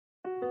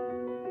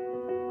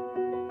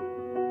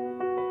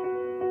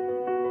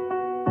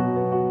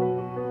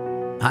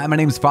Hi, my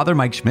name is Father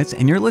Mike Schmitz,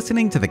 and you're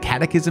listening to the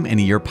Catechism in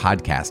a Year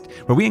podcast,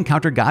 where we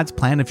encounter God's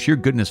plan of sheer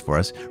goodness for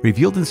us,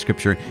 revealed in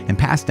Scripture and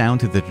passed down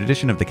through the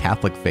tradition of the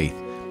Catholic faith.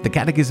 The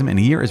Catechism in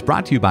a Year is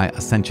brought to you by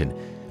Ascension.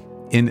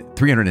 In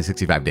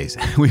 365 days,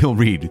 we will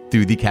read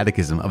through the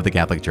Catechism of the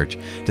Catholic Church,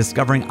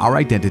 discovering our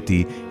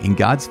identity in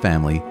God's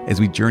family as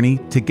we journey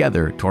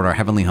together toward our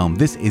heavenly home.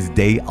 This is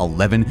day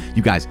 11.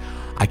 You guys,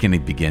 I can't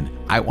even begin.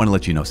 I want to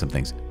let you know some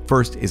things.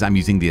 First is I'm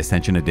using the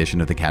Ascension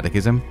edition of the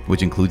Catechism,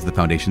 which includes the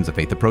Foundations of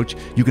Faith approach.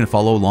 You can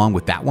follow along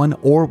with that one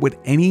or with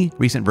any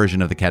recent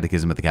version of the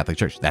Catechism of the Catholic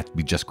Church. That'd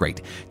be just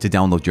great. To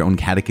download your own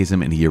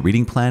Catechism in a Year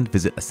reading plan,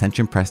 visit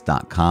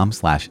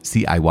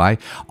ascensionpress.com/CIY.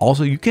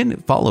 Also, you can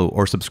follow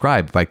or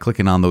subscribe by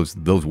clicking on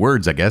those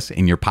words, I guess,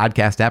 in your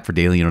podcast app for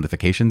daily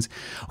notifications.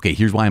 Okay,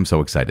 here's why I'm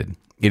so excited.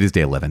 It is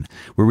day 11.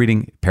 We're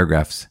reading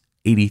paragraphs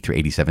 80 through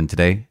 87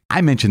 today.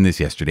 I mentioned this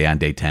yesterday on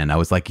day 10. I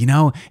was like,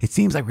 it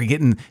seems like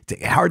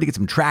it's hard to get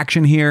some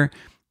traction here.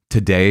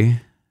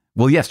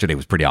 Yesterday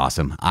was pretty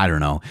awesome. I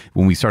don't know.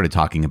 When we started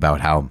talking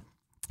about how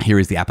here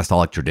is the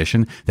Apostolic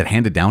Tradition that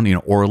handed down,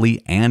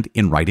 orally and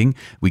in writing,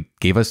 we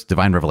gave us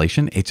divine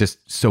revelation. It's just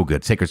so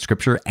good. Sacred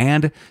Scripture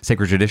and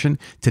Sacred Tradition.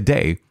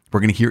 Today, we're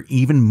going to hear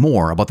even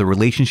more about the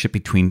relationship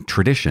between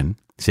tradition,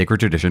 sacred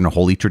tradition or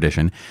holy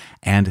tradition,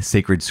 and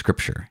sacred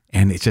Scripture.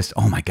 And it's just,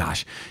 oh my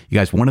gosh, you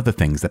guys, one of the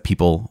things that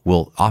people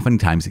will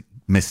oftentimes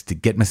be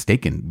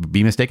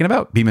mistaken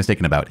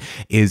about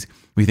is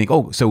we think,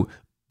 so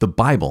the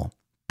Bible,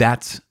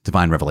 that's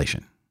divine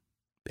revelation.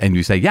 And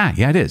you say, yeah,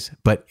 it is.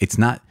 But it's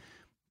not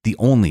the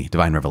only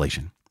divine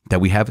revelation. That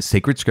we have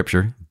sacred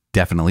Scripture.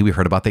 Definitely. We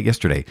heard about that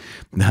yesterday.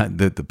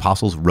 The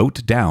apostles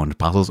wrote down,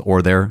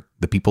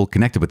 the people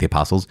connected with the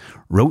apostles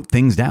wrote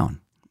things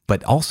down.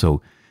 But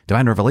also,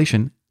 divine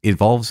revelation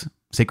involves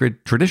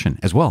sacred tradition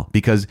as well,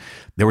 because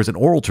there was an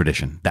oral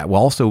tradition that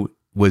also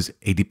was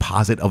a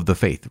deposit of the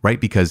faith, right?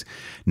 Because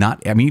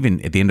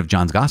even at the end of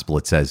John's gospel,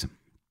 it says,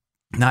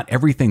 not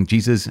everything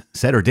Jesus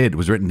said or did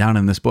was written down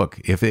in this book.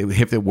 If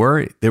it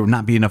were, there would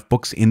not be enough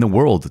books in the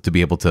world to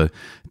be able to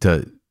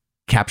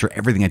capture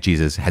everything that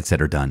Jesus had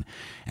said or done.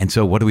 And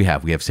so what do we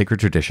have? We have sacred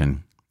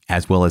tradition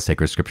as well as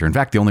sacred Scripture. In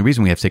fact, the only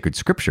reason we have sacred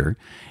Scripture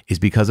is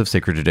because of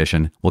sacred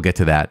tradition. We'll get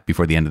to that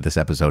before the end of this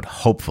episode,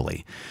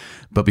 hopefully.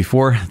 But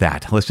before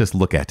that, let's just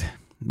look at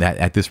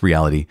this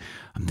reality.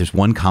 There's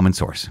one common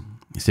source.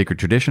 Sacred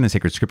tradition and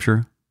sacred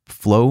Scripture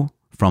flow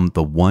from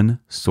the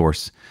one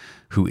source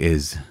who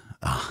is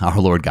our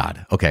Lord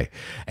God. Okay.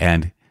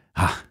 And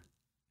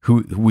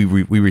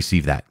we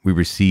receive that. We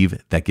receive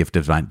that gift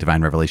of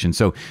divine revelation.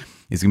 So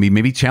it's going to be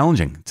maybe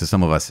challenging to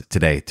some of us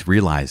today to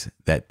realize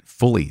that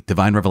fully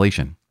divine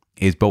revelation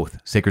is both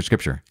sacred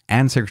Scripture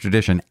and sacred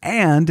tradition.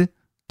 And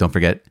don't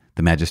forget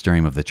the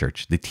Magisterium of the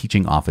Church, the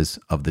teaching office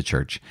of the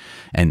Church.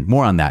 And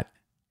more on that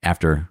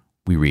after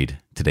we read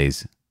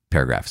today's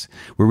paragraphs.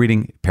 We're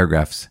reading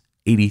paragraphs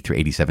 80 through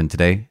 87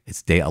 today.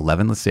 It's day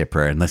 11. Let's say a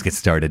prayer and let's get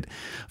started.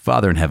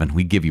 Father in heaven,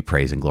 we give you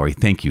praise and glory.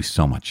 Thank you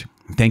so much.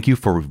 Thank you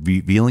for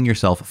revealing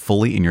yourself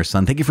fully in your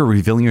Son. Thank you for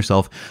revealing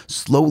yourself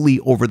slowly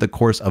over the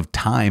course of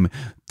time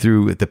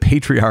through the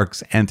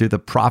patriarchs and through the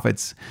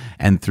prophets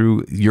and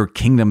through your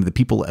kingdom, the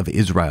people of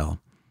Israel.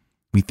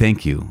 We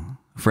thank you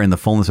for in the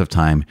fullness of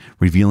time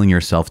revealing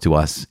yourself to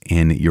us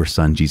in your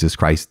Son, Jesus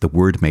Christ, the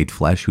Word made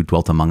flesh, who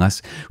dwelt among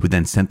us, who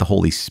then sent the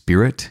Holy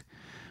Spirit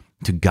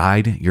to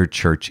guide your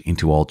church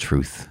into all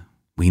truth.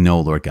 We know,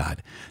 Lord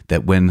God,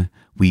 that when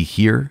we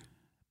hear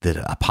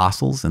the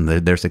apostles and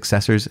their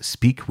successors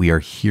speak, we are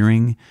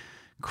hearing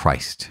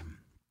Christ.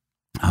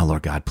 Oh,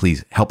 Lord God,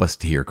 please help us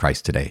to hear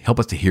Christ today. Help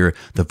us to hear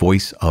the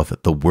voice of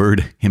the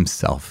Word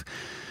himself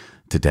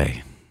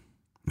today.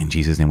 In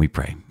Jesus' name we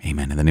pray.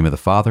 Amen. In the name of the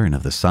Father, and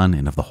of the Son,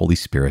 and of the Holy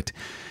Spirit.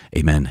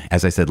 Amen.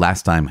 As I said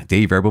last time,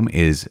 Dei Verbum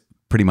is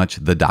pretty much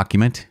the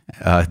document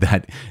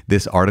that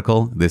this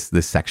article, this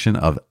section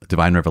of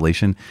divine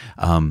revelation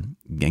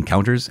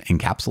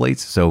encapsulates.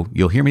 So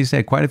you'll hear me say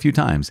it quite a few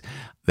times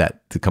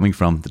that coming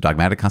from the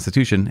dogmatic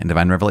constitution and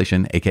divine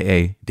revelation,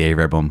 aka Dei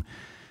Verbum,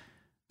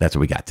 that's what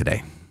we got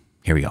today.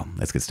 Here we go.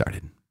 Let's get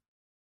started.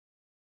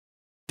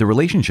 The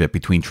relationship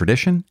between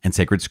tradition and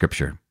sacred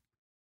Scripture.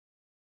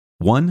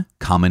 One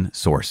common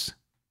source.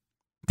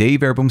 Dei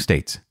Verbum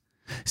states,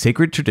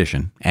 sacred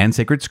tradition and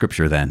sacred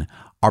Scripture, then,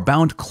 are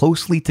bound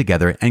closely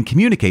together and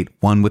communicate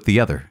one with the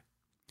other.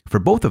 For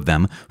both of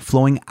them,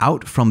 flowing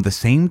out from the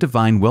same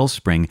divine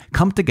wellspring,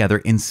 come together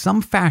in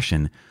some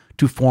fashion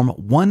to form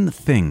one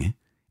thing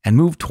and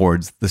move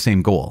towards the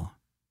same goal.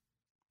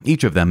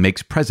 Each of them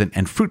makes present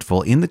and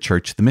fruitful in the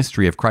Church the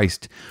mystery of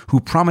Christ, who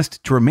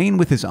promised to remain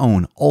with his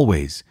own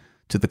always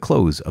to the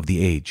close of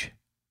the age.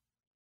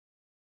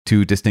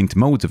 Two distinct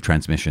modes of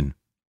transmission.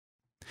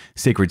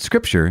 Sacred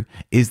Scripture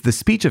is the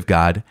speech of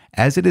God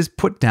as it is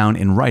put down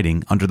in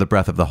writing under the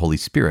breath of the Holy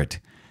Spirit,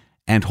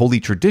 and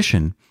Holy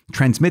Tradition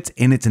transmits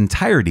in its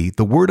entirety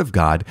the Word of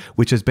God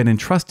which has been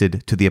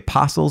entrusted to the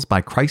apostles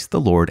by Christ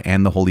the Lord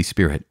and the Holy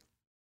Spirit.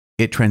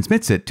 It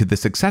transmits it to the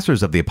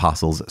successors of the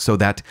apostles so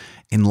that,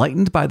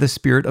 enlightened by the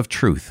Spirit of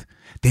truth,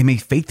 they may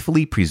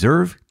faithfully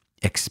preserve,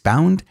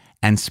 expound,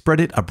 and spread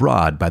it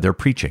abroad by their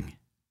preaching.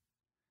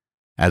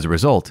 As a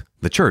result,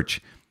 the Church,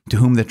 to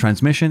whom the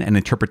transmission and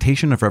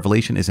interpretation of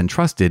revelation is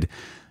entrusted,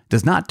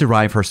 does not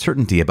derive her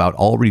certainty about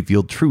all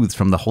revealed truths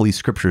from the Holy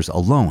Scriptures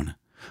alone.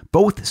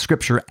 Both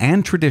Scripture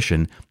and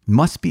tradition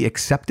must be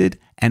accepted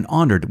and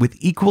honored with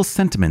equal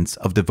sentiments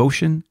of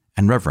devotion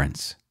and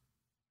reverence.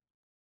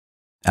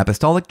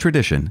 Apostolic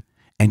Tradition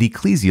and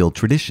ecclesial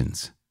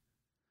traditions.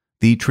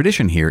 The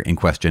tradition here in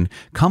question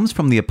comes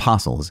from the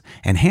apostles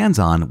and hands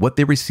on what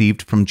they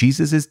received from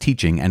Jesus'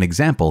 teaching and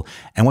example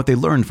and what they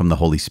learned from the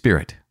Holy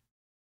Spirit.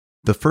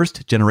 The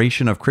first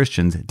generation of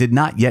Christians did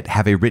not yet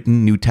have a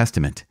written New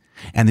Testament,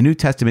 and the New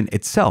Testament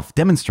itself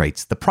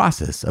demonstrates the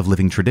process of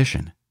living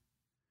tradition.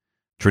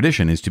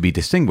 Tradition is to be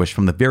distinguished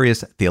from the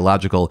various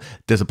theological,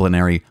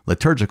 disciplinary,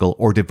 liturgical,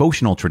 or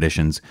devotional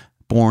traditions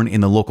born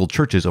in the local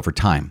churches over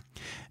time.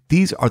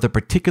 These are the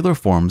particular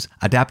forms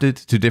adapted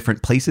to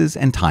different places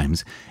and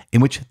times in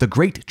which the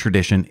great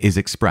tradition is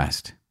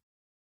expressed.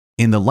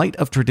 In the light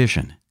of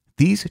tradition,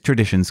 these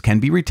traditions can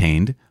be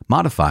retained,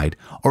 modified,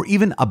 or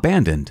even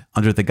abandoned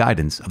under the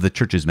guidance of the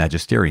Church's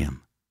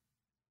Magisterium.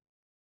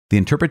 The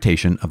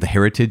interpretation of the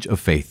heritage of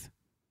faith.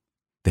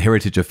 The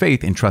heritage of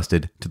faith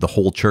entrusted to the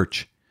whole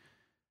Church.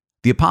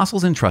 The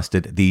apostles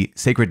entrusted the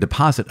sacred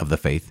deposit of the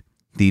faith,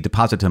 the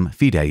depositum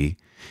fidei,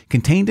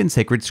 contained in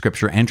sacred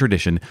scripture and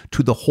tradition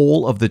to the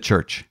whole of the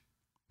Church.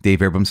 Dei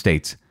Verbum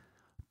states,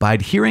 "By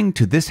adhering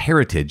to this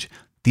heritage,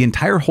 the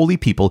entire holy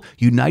people,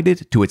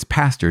 united to its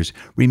pastors,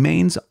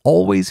 remains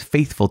always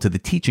faithful to the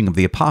teaching of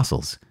the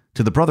apostles,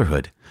 to the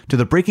brotherhood, to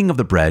the breaking of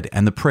the bread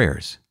and the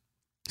prayers."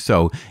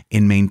 So,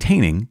 in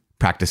maintaining,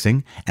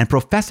 practicing, and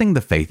professing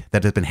the faith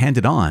that has been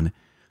handed on,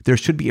 there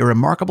should be a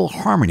remarkable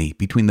harmony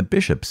between the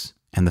bishops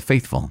and the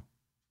faithful.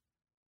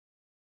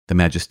 The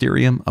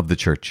Magisterium of the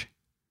Church.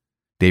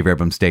 Dei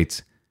Verbum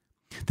states,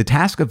 "The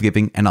task of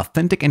giving an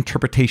authentic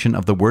interpretation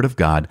of the Word of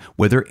God,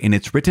 whether in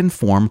its written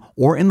form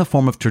or in the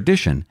form of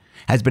tradition,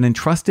 has been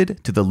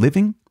entrusted to the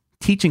living,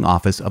 teaching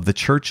office of the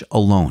Church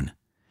alone.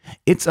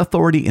 Its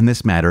authority in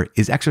this matter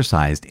is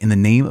exercised in the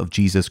name of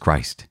Jesus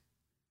Christ.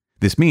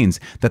 This means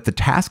that the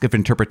task of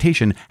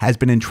interpretation has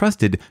been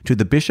entrusted to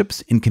the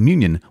bishops in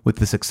communion with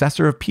the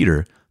successor of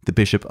Peter, the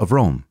Bishop of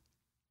Rome."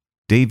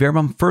 Dei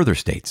Verbum further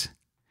states,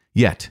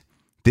 "Yet,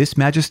 this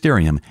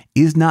magisterium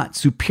is not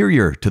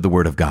superior to the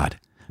Word of God,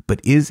 but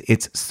is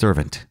its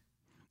servant.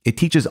 It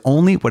teaches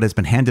only what has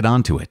been handed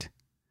on to it.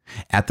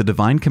 At the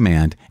divine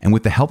command and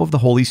with the help of the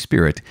Holy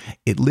Spirit,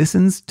 it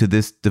listens to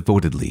this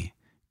devotedly,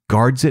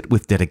 guards it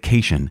with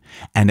dedication,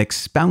 and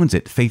expounds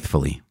it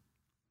faithfully.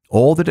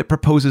 All that it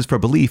proposes for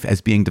belief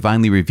as being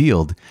divinely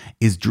revealed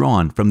is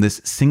drawn from this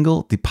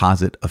single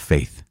deposit of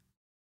faith.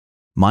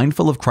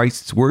 Mindful of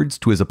Christ's words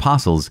to his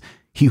apostles,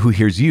 'He who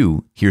hears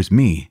you, hears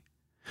me,'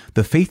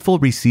 the faithful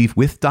receive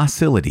with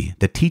docility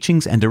the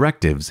teachings and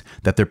directives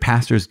that their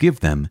pastors give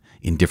them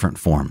in different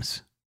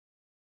forms."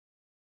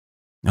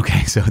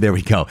 Okay, so there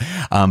we go.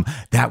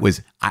 That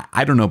was,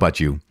 I don't know about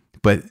you,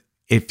 but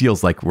it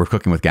feels like we're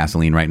cooking with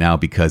gasoline right now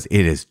because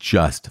it is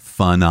just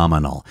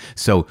phenomenal.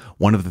 So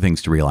one of the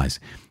things to realize,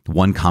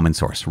 one common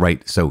source,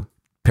 right? So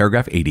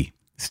paragraph 80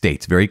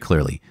 states very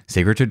clearly,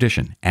 sacred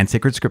tradition and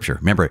sacred scripture.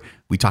 Remember,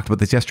 we talked about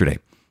this yesterday,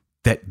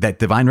 that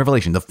divine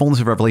revelation, the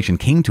fullness of revelation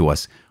came to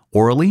us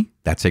orally,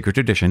 that's sacred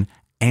tradition,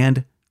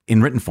 and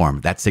in written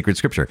form, that's sacred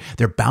scripture.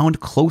 They're bound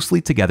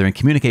closely together and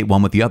communicate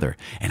one with the other.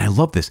 And I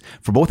love this.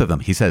 For both of them,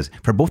 he says,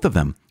 for both of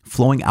them,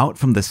 flowing out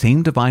from the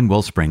same divine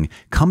wellspring,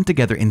 come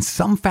together in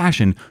some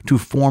fashion to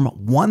form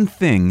one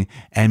thing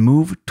and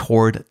move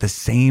toward the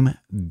same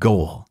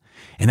goal.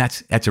 And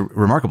that's a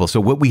remarkable.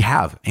 So what we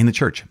have in the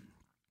church,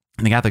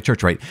 in the Catholic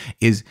Church, right,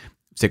 is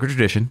sacred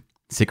tradition,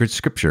 sacred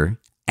scripture,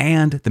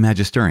 and the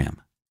magisterium.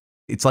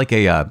 It's like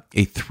a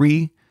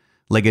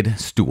three-legged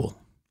stool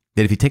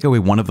that if you take away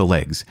one of the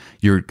legs,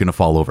 you're going to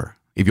fall over.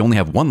 If you only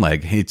have one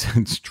leg,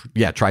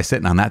 try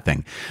sitting on that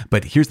thing.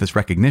 But here's this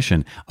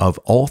recognition of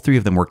all three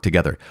of them work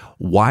together.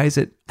 How is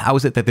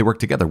it that they work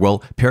together?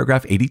 Well,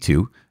 paragraph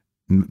 82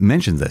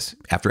 mentions this.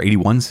 After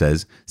 81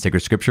 says,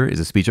 sacred scripture is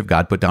a speech of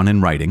God put down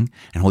in writing,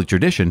 and holy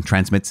tradition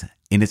transmits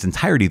in its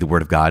entirety the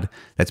word of God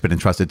that's been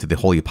entrusted to the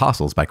holy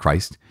apostles by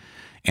Christ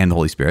and the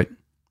Holy Spirit,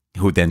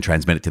 who then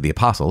transmit it to the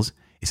apostles.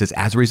 It says,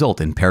 as a result,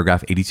 in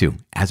paragraph 82,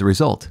 as a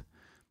result,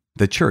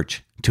 the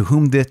church, to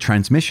whom the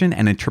transmission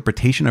and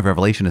interpretation of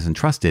revelation is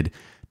entrusted,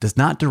 does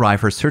not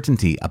derive her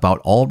certainty about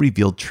all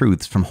revealed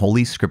truths from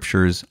holy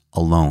scriptures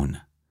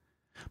alone.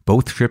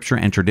 Both scripture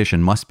and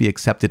tradition must be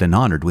accepted and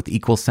honored with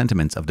equal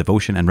sentiments of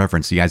devotion and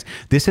reverence. So you guys,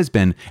 this has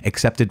been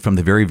accepted from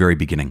the very, very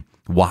beginning.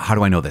 How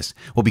do I know this?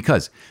 Well,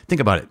 because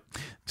think about it.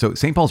 So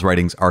St. Paul's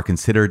writings are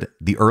considered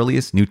the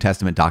earliest New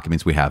Testament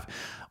documents we have.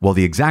 While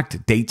the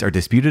exact dates are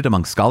disputed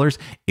among scholars,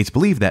 it's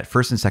believed that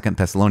 1st and 2nd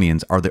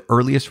Thessalonians are the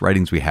earliest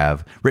writings we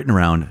have, written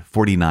around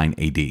 49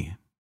 AD. The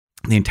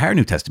entire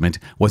New Testament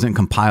wasn't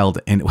compiled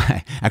and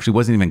actually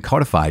wasn't even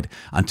codified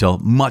until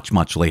much,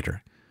 much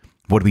later.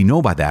 What we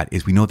know by that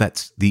is we know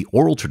that's the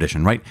oral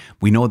tradition, right?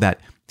 We know that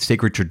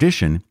sacred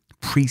tradition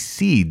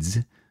precedes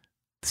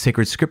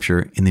sacred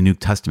scripture in the New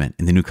Testament,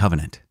 in the New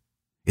Covenant.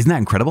 Isn't that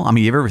incredible? I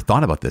mean, you've ever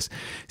thought about this?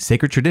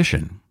 Sacred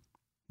tradition,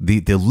 the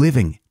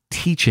living,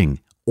 teaching,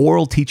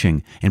 oral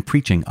teaching and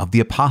preaching of the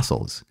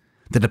apostles,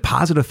 the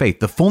deposit of faith,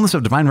 the fullness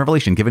of divine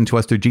revelation given to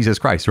us through Jesus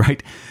Christ,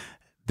 right?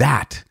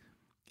 That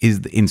is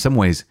in some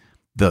ways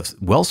the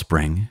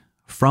wellspring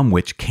from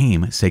which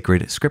came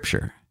sacred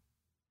scripture.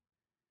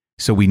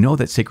 So we know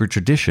that sacred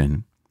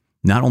tradition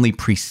not only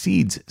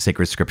precedes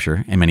sacred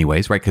scripture in many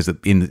ways, right? Because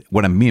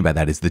what I mean by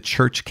that is the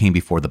church came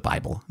before the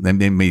Bible. That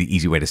may be an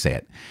easy way to say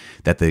it,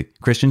 that the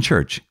Christian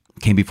church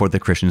came before the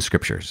Christian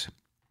scriptures.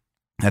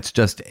 That's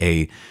just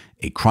a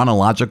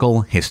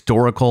chronological,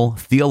 historical,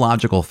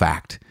 theological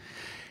fact.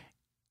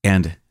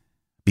 And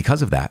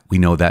because of that, we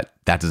know that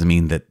doesn't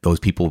mean that those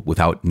people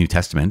without New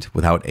Testament,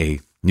 without a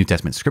New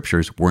Testament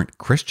scriptures, weren't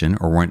Christian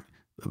or weren't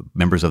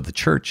members of the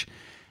church.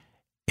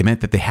 It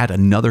meant that they had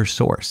another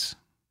source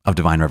of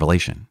divine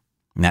revelation.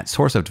 And that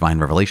source of divine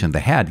revelation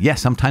they had,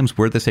 yes, sometimes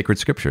were the sacred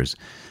scriptures,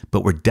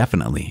 but were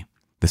definitely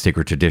the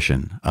sacred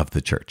tradition of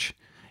the church.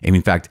 And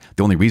in fact,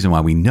 the only reason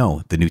why we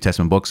know the New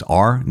Testament books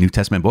are New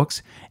Testament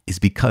books is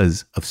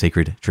because of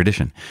sacred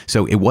tradition.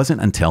 So it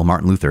wasn't until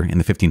Martin Luther in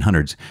the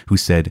 1500s who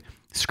said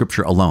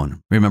scripture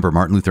alone. Remember,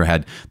 Martin Luther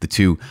had the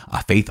two,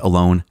 faith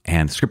alone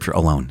and scripture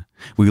alone.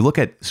 When we look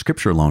at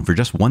scripture alone for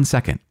just 1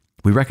 second,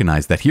 we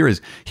recognize that here's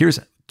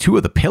two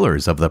of the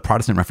pillars of the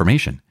Protestant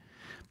Reformation.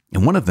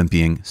 And one of them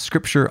being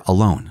scripture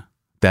alone,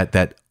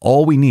 that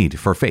all we need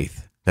for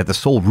faith, that the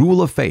sole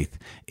rule of faith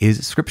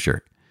is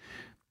scripture.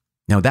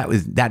 Now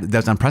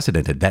that's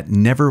unprecedented. That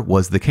never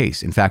was the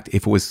case. In fact,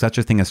 if it was such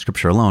a thing as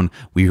scripture alone,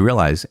 we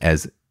realize,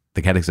 as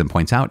the Catechism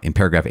points out in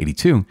paragraph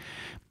 82,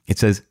 it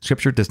says,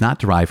 scripture does not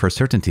derive her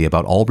certainty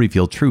about all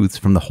revealed truths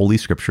from the holy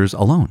scriptures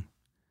alone.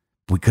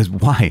 Because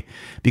why?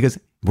 Because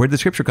where did the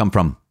scripture come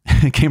from?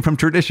 It came from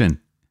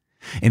tradition.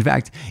 In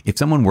fact, if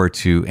someone were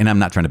to, and I'm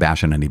not trying to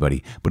bash on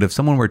anybody, but if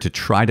someone were to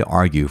try to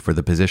argue for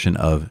the position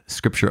of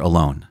scripture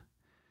alone,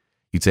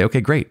 you'd say,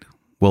 okay, great.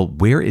 Well,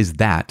 where is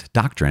that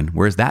doctrine?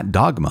 Where is that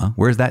dogma?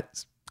 Where is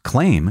that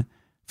claim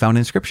found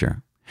in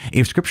scripture?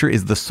 If scripture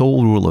is the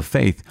sole rule of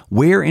faith,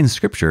 where in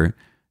scripture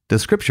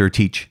does scripture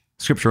teach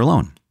scripture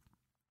alone?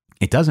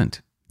 It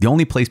doesn't. The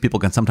only place people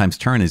can sometimes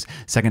turn is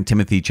 2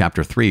 Timothy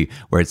chapter 3,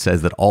 where it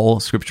says that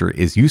all scripture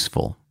is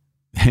useful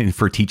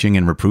for teaching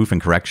and reproof and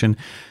correction,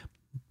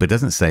 but it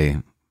doesn't say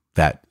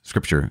that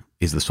scripture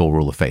is the sole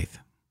rule of faith.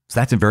 So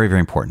that's very, very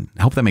important.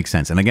 I hope that makes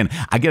sense. And again,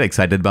 I get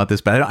excited about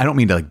this, but I don't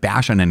mean to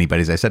bash on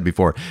anybody, as I said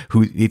before,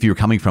 who, if you're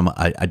coming from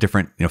a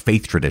different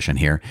faith tradition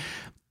here,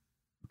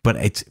 but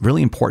it's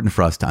really important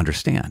for us to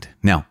understand.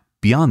 Now,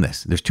 beyond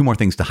this, there's two more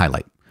things to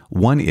highlight.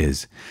 One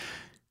is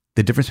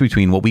the difference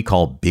between what we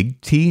call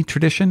big T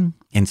tradition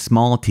and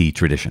small t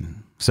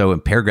tradition. So in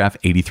paragraph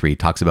 83, it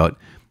talks about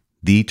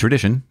the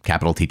tradition,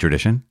 capital T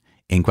tradition,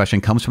 in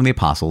question comes from the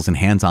apostles and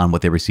hands on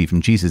what they received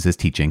from Jesus as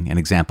teaching and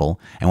example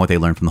and what they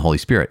learned from the Holy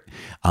Spirit.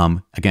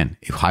 Again,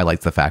 it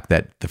highlights the fact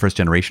that the first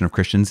generation of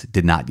Christians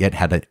did not yet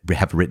have a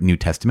written New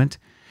Testament,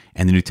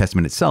 and the New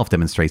Testament itself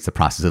demonstrates the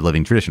process of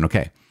living tradition.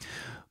 Okay,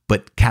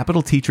 but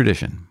capital T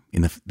tradition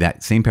in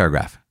that same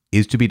paragraph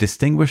is to be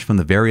distinguished from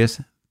the various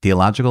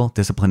theological,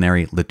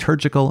 disciplinary,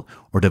 liturgical,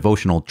 or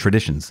devotional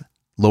traditions,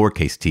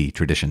 lowercase t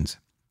traditions.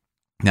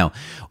 Now,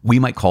 we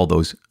might call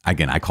those,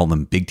 again, I call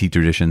them big T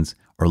traditions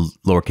or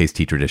lowercase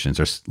t traditions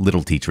or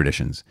little t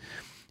traditions.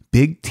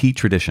 Big T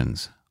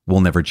traditions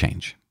will never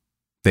change.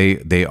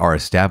 They are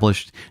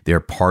established. They're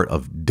part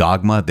of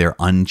dogma. They're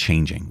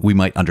unchanging. We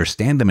might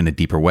understand them in a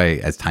deeper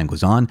way as time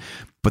goes on,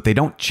 but they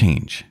don't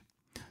change.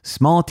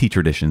 Small T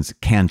traditions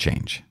can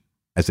change.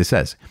 As it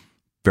says,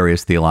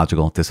 various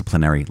theological,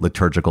 disciplinary,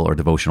 liturgical, or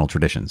devotional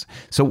traditions.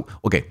 So,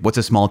 okay, what's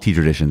a small T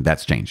tradition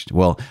that's changed?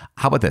 Well,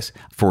 how about this?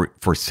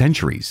 For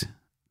centuries,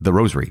 the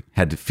rosary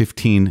had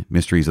 15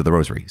 mysteries of the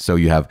rosary. So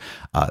you have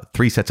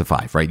 3 sets of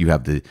 5, right? You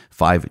have the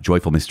 5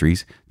 joyful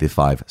mysteries, the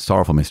 5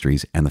 sorrowful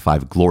mysteries, and the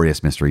 5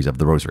 glorious mysteries of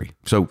the rosary.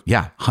 So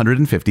yeah,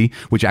 150,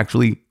 which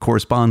actually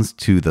corresponds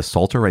to the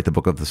Psalter, right? The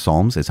book of the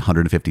Psalms is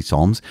 150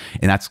 Psalms.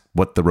 And that's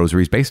what the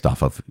rosary is based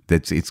off of.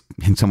 It's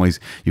in some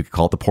ways, you could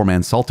call it the poor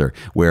man's Psalter,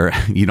 where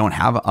you don't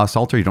have a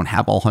Psalter, you don't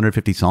have all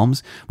 150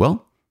 Psalms.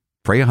 Well,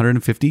 pray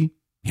 150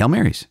 Hail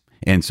Marys.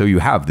 And so you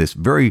have this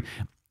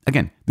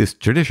again, this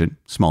tradition,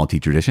 small T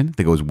tradition,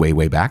 that goes way,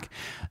 way back.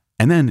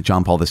 And then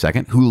John Paul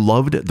II, who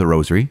loved the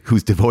rosary,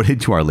 who's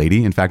devoted to Our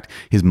Lady. In fact,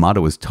 his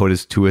motto is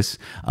Totus Tuus,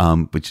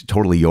 which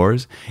totally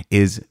yours,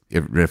 is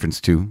a reference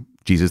to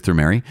Jesus through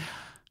Mary.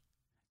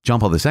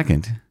 John Paul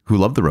II, who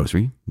loved the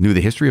rosary, knew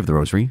the history of the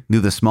rosary, knew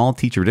the small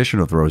T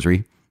tradition of the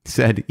rosary,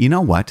 said, you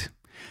know what?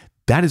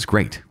 That is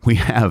great. We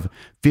have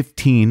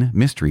 15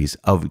 mysteries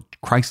of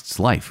Christ's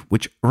life,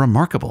 which are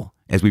remarkable.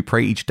 As we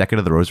pray each decade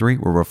of the rosary,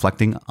 we're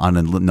reflecting on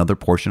another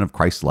portion of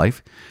Christ's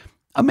life.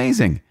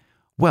 Amazing.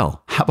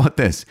 Well, how about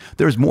this?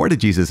 There's more to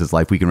Jesus'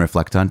 life we can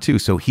reflect on too.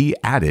 So he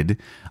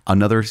added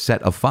another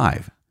set of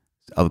 5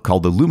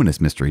 called the luminous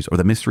mysteries, or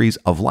the mysteries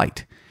of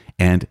light.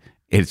 And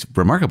it's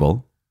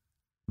remarkable,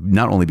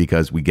 not only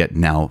because we get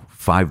now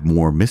 5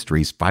 more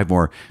mysteries, 5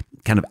 more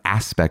kind of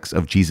aspects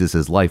of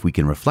Jesus' life we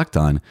can reflect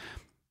on,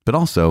 but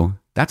also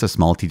That's a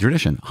small T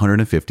tradition.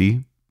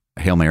 150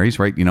 Hail Marys,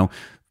 right?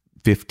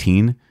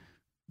 15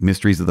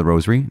 mysteries of the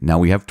Rosary. Now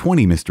we have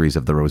 20 mysteries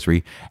of the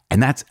Rosary.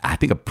 And that's, I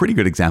think, a pretty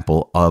good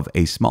example of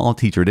a small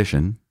T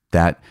tradition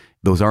that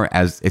those are,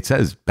 as it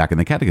says back in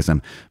the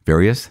Catechism,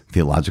 various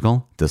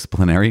theological,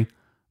 disciplinary,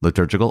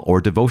 liturgical,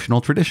 or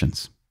devotional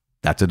traditions.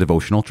 That's a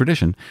devotional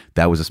tradition.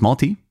 That was a small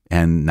T,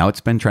 and now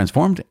it's been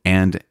transformed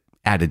and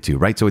added to,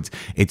 right? So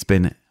it's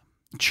been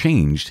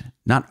changed,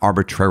 not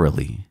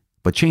arbitrarily,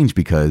 but changed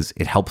because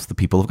it helps the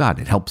people of God.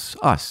 It helps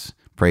us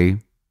pray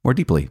more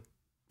deeply.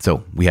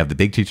 So we have the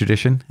big T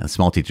tradition, a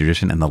small T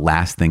tradition, and the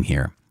last thing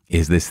here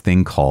is this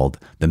thing called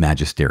the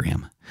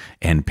Magisterium.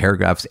 And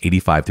paragraphs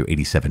 85 through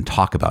 87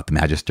 talk about the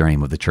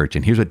Magisterium of the Church.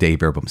 And here's what Dei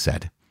Verbum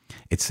said.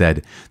 It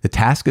said, the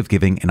task of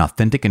giving an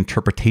authentic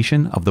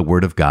interpretation of the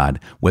Word of God,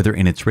 whether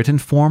in its written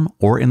form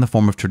or in the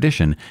form of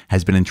tradition,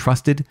 has been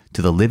entrusted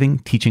to the living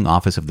teaching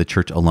office of the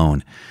Church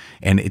alone.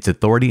 And its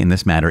authority in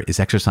this matter is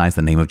exercised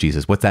in the name of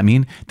Jesus. What's that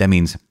mean? That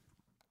means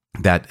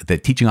that the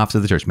teaching office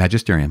of the Church,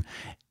 Magisterium,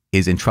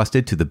 is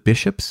entrusted to the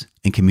bishops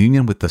in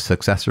communion with the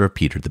successor of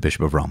Peter, the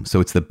Bishop of Rome. So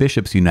it's the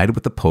bishops united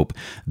with the Pope.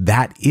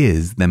 That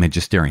is the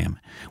Magisterium.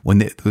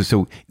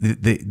 So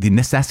the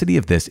necessity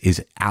of this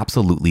is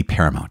absolutely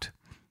paramount.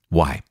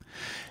 Why?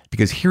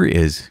 Because here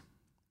is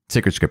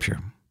sacred scripture,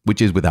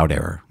 which is without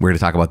error. We're going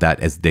to talk about that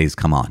as days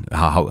come on,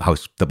 how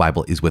the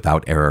Bible is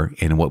without error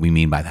and what we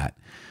mean by that.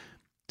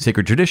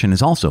 Sacred tradition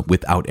is also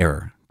without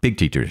error, big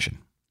T tradition.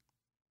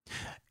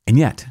 And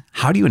yet,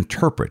 how do you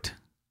interpret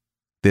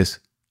this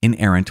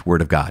inerrant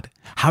Word of God?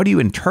 How do you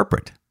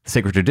interpret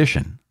sacred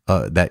tradition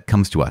that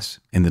comes to us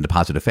in the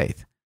deposit of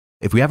faith?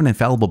 If we have an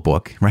infallible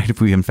book, right?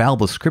 If we have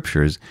infallible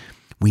scriptures,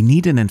 we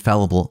need an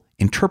infallible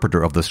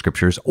interpreter of the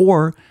scriptures,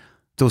 or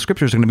those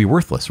scriptures are going to be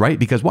worthless, right?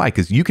 Because why?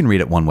 Because you can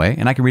read it one way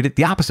and I can read it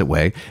the opposite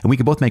way, and we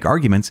can both make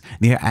arguments.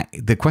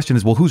 The question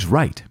is, well, who's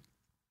right?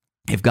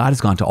 If God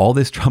has gone to all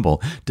this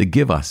trouble to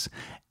give us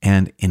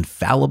an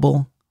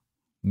infallible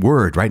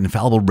word, right? An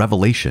infallible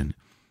revelation,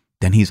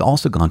 then he's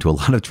also gone to a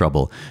lot of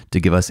trouble to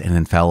give us an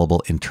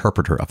infallible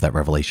interpreter of that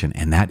revelation.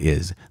 And that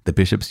is the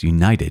bishops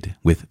united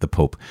with the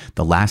Pope.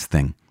 The last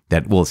thing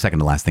second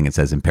to last thing it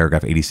says in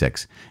paragraph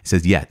 86, it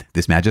says, yet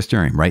this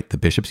magisterium, right? The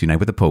bishops unite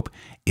with the Pope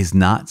is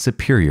not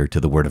superior to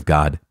the Word of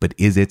God, but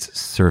is its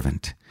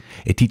servant.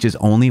 It teaches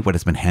only what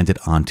has been handed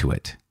on to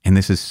it. And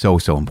this is so,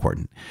 so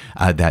important,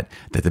 that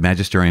the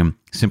magisterium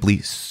simply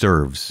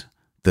serves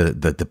the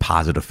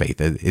deposit of faith.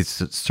 It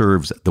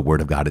serves the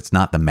Word of God. It's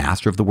not the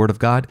master of the Word of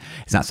God.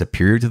 It's not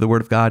superior to the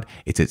Word of God.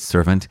 It's its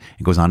servant.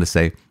 It goes on to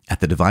say,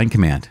 at the divine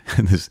command,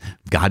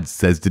 God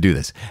says to do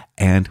this,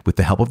 and with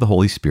the help of the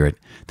Holy Spirit,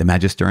 the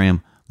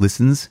magisterium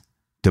listens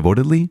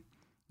devotedly,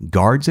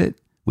 guards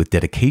it with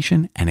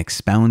dedication, and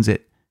expounds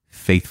it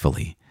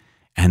faithfully.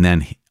 And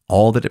then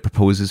all that it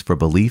proposes for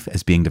belief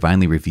as being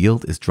divinely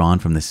revealed is drawn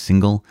from the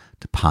single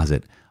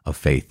deposit of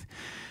faith.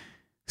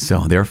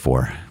 So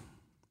therefore,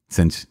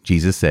 since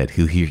Jesus said,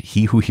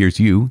 he who hears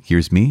you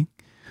hears me,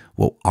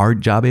 what our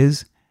job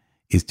is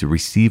to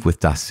receive with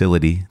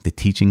docility the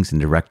teachings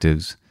and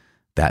directives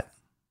that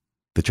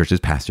the church's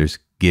pastors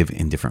give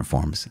in different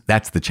forms.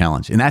 That's the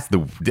challenge. And that's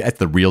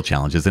the real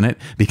challenge, isn't it?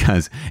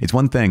 Because it's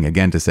one thing,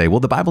 again, to say, well,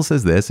 the Bible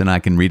says this and I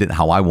can read it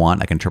how I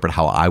want, I can interpret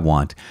how I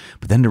want,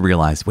 but then to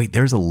realize, wait,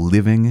 there's a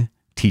living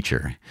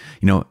teacher.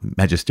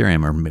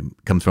 Magisterium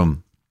comes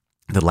from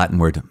the Latin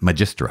word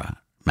magistra,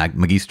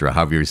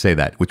 however you say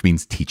that, which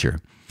means teacher.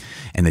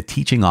 And the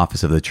teaching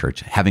office of the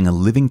church, having a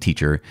living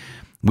teacher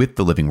with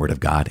the living Word of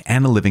God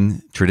and a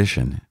living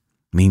tradition,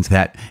 means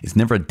that it's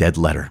never a dead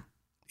letter.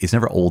 It's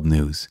never old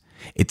news.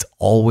 It's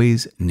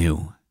always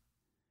new.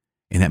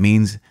 And that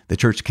means the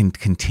church can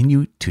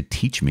continue to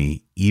teach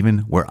me even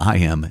where I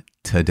am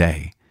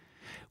today,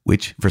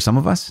 which for some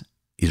of us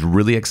is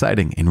really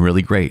exciting and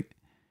really great.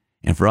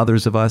 And for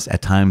others of us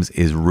at times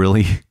is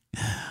really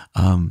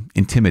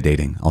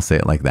intimidating. I'll say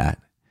it like that,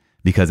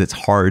 because it's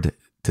hard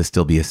to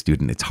still be a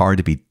student. It's hard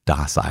to be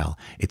docile.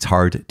 It's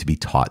hard to be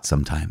taught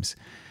sometimes.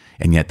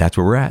 And yet that's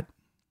where we're at.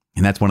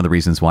 And that's one of the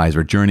reasons why, as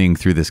we're journeying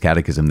through this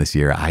catechism this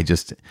year, I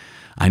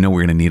know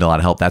we're going to need a lot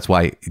of help. That's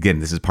why, again,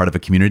 this is part of a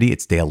community.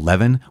 It's day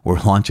 11. We're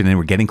launching in.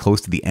 We're getting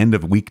close to the end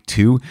of week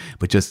 2,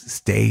 but just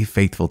stay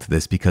faithful to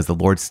this because the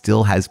Lord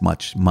still has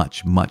much,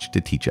 much, much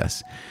to teach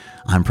us.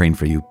 I'm praying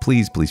for you.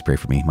 Please, please pray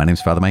for me. My name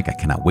is Father Mike. I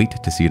cannot wait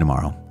to see you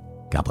tomorrow.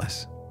 God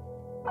bless.